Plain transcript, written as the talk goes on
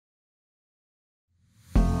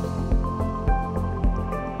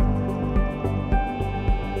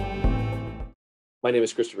My name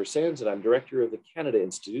is Christopher Sands, and I'm director of the Canada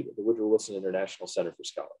Institute at the Woodrow Wilson International Center for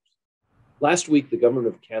Scholars. Last week, the government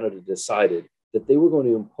of Canada decided that they were going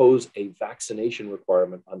to impose a vaccination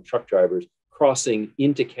requirement on truck drivers crossing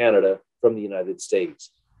into Canada from the United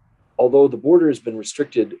States. Although the border has been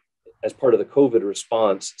restricted as part of the COVID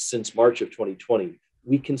response since March of 2020,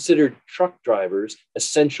 we considered truck drivers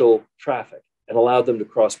essential traffic and allowed them to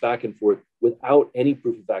cross back and forth without any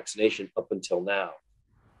proof of vaccination up until now.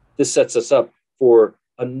 This sets us up for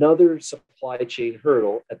another supply chain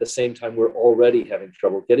hurdle at the same time we're already having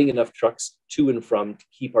trouble getting enough trucks to and from to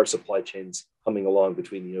keep our supply chains humming along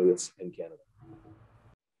between the US and Canada.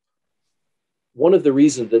 One of the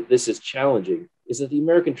reasons that this is challenging is that the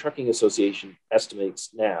American Trucking Association estimates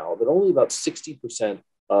now that only about 60%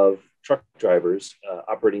 of truck drivers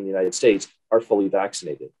operating in the United States are fully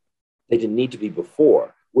vaccinated. They didn't need to be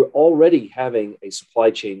before. We're already having a supply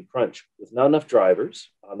chain crunch with not enough drivers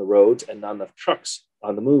on the roads and not enough trucks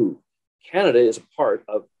on the move. Canada is a part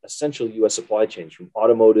of essential US supply chains, from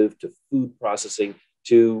automotive to food processing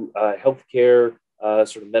to healthcare,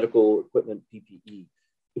 sort of medical equipment, PPE.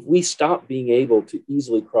 If we stop being able to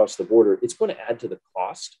easily cross the border, it's going to add to the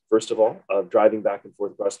cost, first of all, of driving back and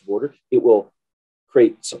forth across the border. It will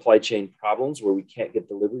create supply chain problems where we can't get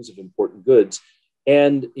deliveries of important goods.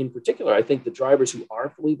 And in particular, I think the drivers who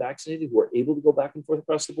are fully vaccinated, who are able to go back and forth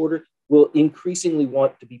across the border, will increasingly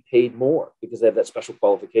want to be paid more because they have that special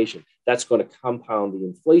qualification. That's going to compound the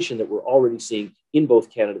inflation that we're already seeing in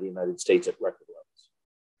both Canada and the United States at record levels.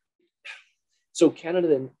 So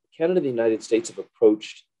Canada and the United States have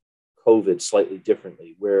approached COVID slightly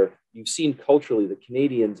differently, where you've seen culturally the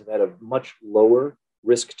Canadians have had a much lower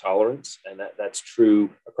risk tolerance, and that's true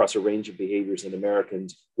across a range of behaviors in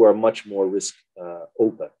Americans who are much more risk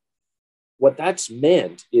open. What that's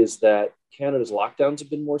meant is that Canada's lockdowns have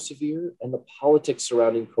been more severe, and the politics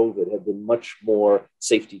surrounding COVID have been much more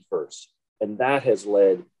safety first. And that has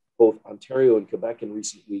led both Ontario and Quebec in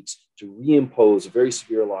recent weeks to reimpose very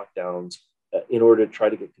severe lockdowns in order to try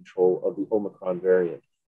to get control of the Omicron variant.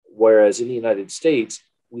 Whereas in the United States,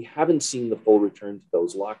 we haven't seen the full return to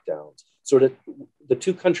those lockdowns. Sort of the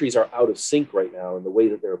two countries are out of sync right now in the way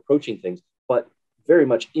that they're approaching things, but very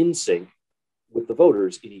much in sync with the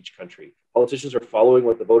voters in each country. Politicians are following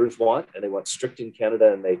what the voters want, and they want strict in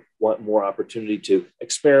Canada, and they want more opportunity to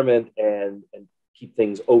experiment and keep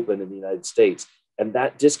things open in the United States. And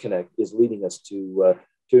that disconnect is leading us to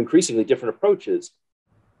increasingly different approaches.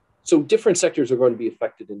 So different sectors are going to be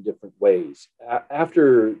affected in different ways.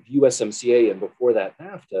 After USMCA and before that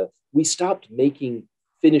NAFTA, we stopped making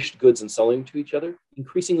finished goods and selling to each other.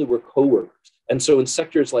 Increasingly, we're co-workers. And so in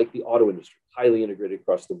sectors like the auto industry, highly integrated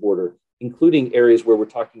across the border, including areas where we're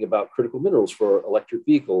talking about critical minerals for electric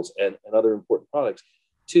vehicles and other important products,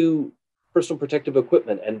 to personal protective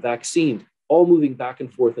equipment and vaccines, all moving back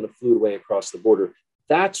and forth in a fluid way across the border.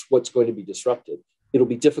 That's what's going to be disrupted. It'll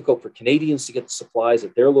be difficult for Canadians to get the supplies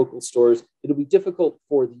at their local stores. It'll be difficult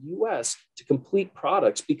for the US to complete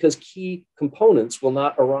products because key components will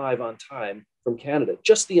not arrive on time from Canada.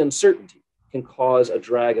 Just the uncertainty can cause a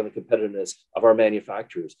drag on the competitiveness of our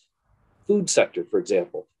manufacturers. Food sector, for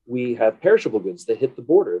example, we have perishable goods that hit the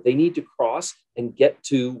border. They need to cross and get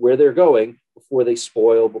to where they're going before they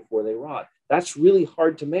spoil, before they rot. That's really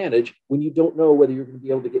hard to manage when you don't know whether you're going to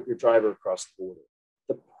be able to get your driver across the border.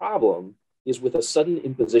 The problem is with a sudden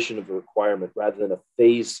imposition of a requirement rather than a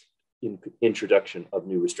phased introduction of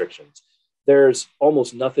new restrictions. There's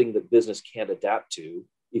almost nothing that business can't adapt to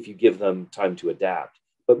if you give them time to adapt.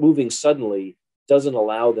 But moving suddenly doesn't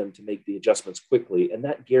allow them to make the adjustments quickly, and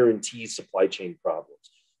that guarantees supply chain problems.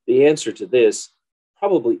 The answer to this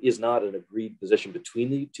probably is not an agreed position between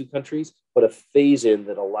the two countries, but a phase-in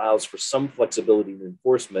that allows for some flexibility in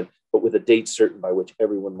enforcement, but with a date certain by which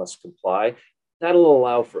everyone must comply. That'll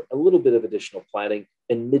allow for a little bit of additional planning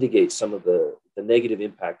and mitigate some of the negative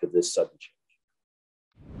impact of this sudden change.